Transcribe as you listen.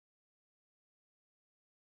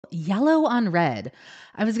yellow on red.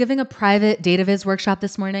 I was giving a private data viz workshop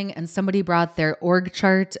this morning and somebody brought their org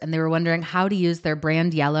chart and they were wondering how to use their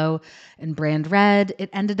brand yellow and brand red. It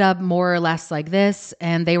ended up more or less like this.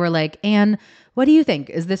 And they were like, Anne, what do you think?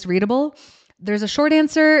 Is this readable? There's a short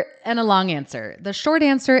answer and a long answer. The short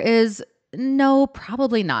answer is no,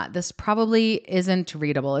 probably not. This probably isn't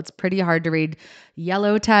readable. It's pretty hard to read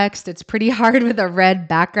yellow text. It's pretty hard with a red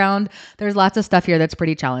background. There's lots of stuff here that's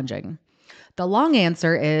pretty challenging. The long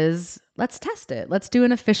answer is let's test it. Let's do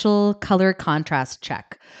an official color contrast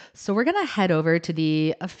check. So we're going to head over to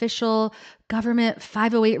the official government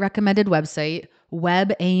 508 recommended website,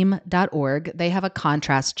 webaim.org. They have a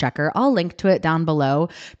contrast checker. I'll link to it down below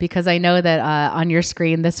because I know that on your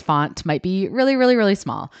screen, this font might be really, really, really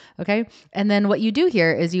small. Okay. And then what you do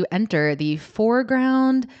here is you enter the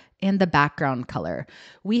foreground and the background color.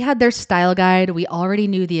 We had their style guide. We already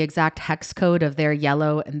knew the exact hex code of their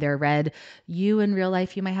yellow and their red. You in real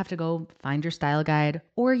life, you might have to go find your style guide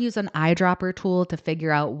or use an eyedropper tool to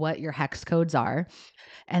figure out what your hex codes are.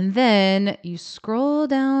 And then you scroll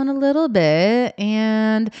down a little bit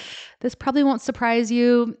and this probably won't surprise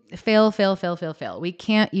you. Fail, fail, fail, fail, fail. We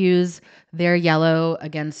can't use their yellow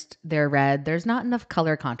against their red. There's not enough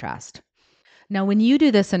color contrast. Now, when you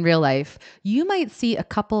do this in real life, you might see a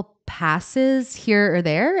couple passes here or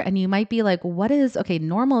there, and you might be like, okay,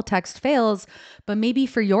 normal text fails, but maybe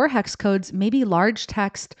for your hex codes, maybe large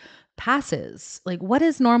text passes. Like, what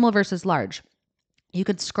is normal versus large? You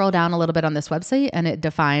could scroll down a little bit on this website and it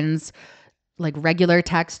defines like regular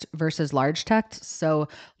text versus large text. So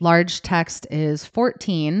large text is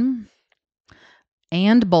 14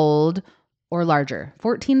 and bold or larger,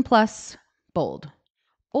 14 plus bold,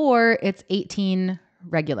 or it's 18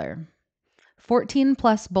 regular, 14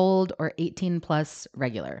 plus bold or 18 plus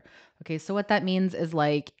regular. Okay, so what that means is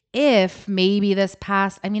like if maybe this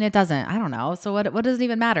pass, I mean, it doesn't, I don't know. So what does it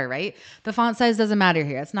even matter, right? The font size doesn't matter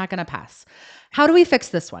here. It's not going to pass. How do we fix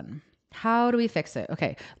this one? How do we fix it?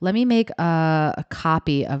 Okay, let me make a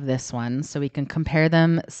copy of this one so we can compare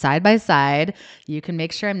them side by side. You can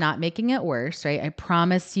make sure I'm not making it worse, right? I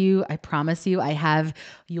promise you, I have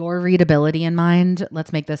your readability in mind.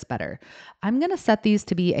 Let's make this better. I'm going to set these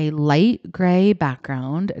to be a light gray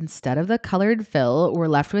background instead of the colored fill. We're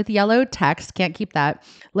left with yellow text. Can't keep that.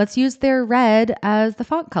 Let's use their red as the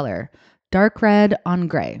font color. Dark red on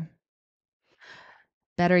gray.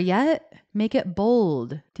 Better yet, make it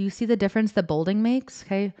bold. Do you see the difference that bolding makes?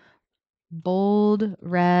 Okay. Bold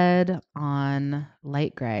red on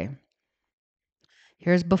light gray.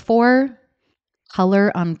 Here's before,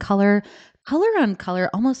 color on color. Color on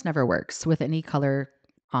color almost never works with any color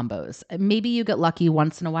combos. Maybe you get lucky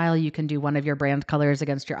once in a while. You can do one of your brand colors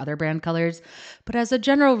against your other brand colors. But as a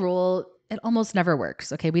general rule, it almost never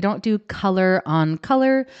works. Okay. We don't do color on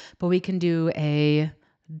color, but we can do a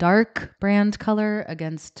dark brand color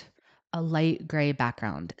against a light gray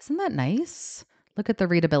background. Isn't that nice? Look at the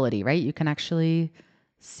readability, right? You can actually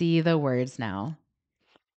see the words now.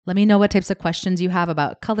 Let me know what types of questions you have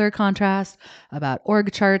about color contrast, about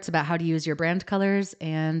org charts, about how to use your brand colors,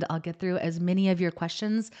 and I'll get through as many of your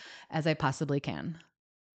questions as I possibly can.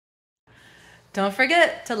 Don't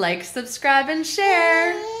forget to like, subscribe, and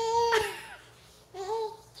share.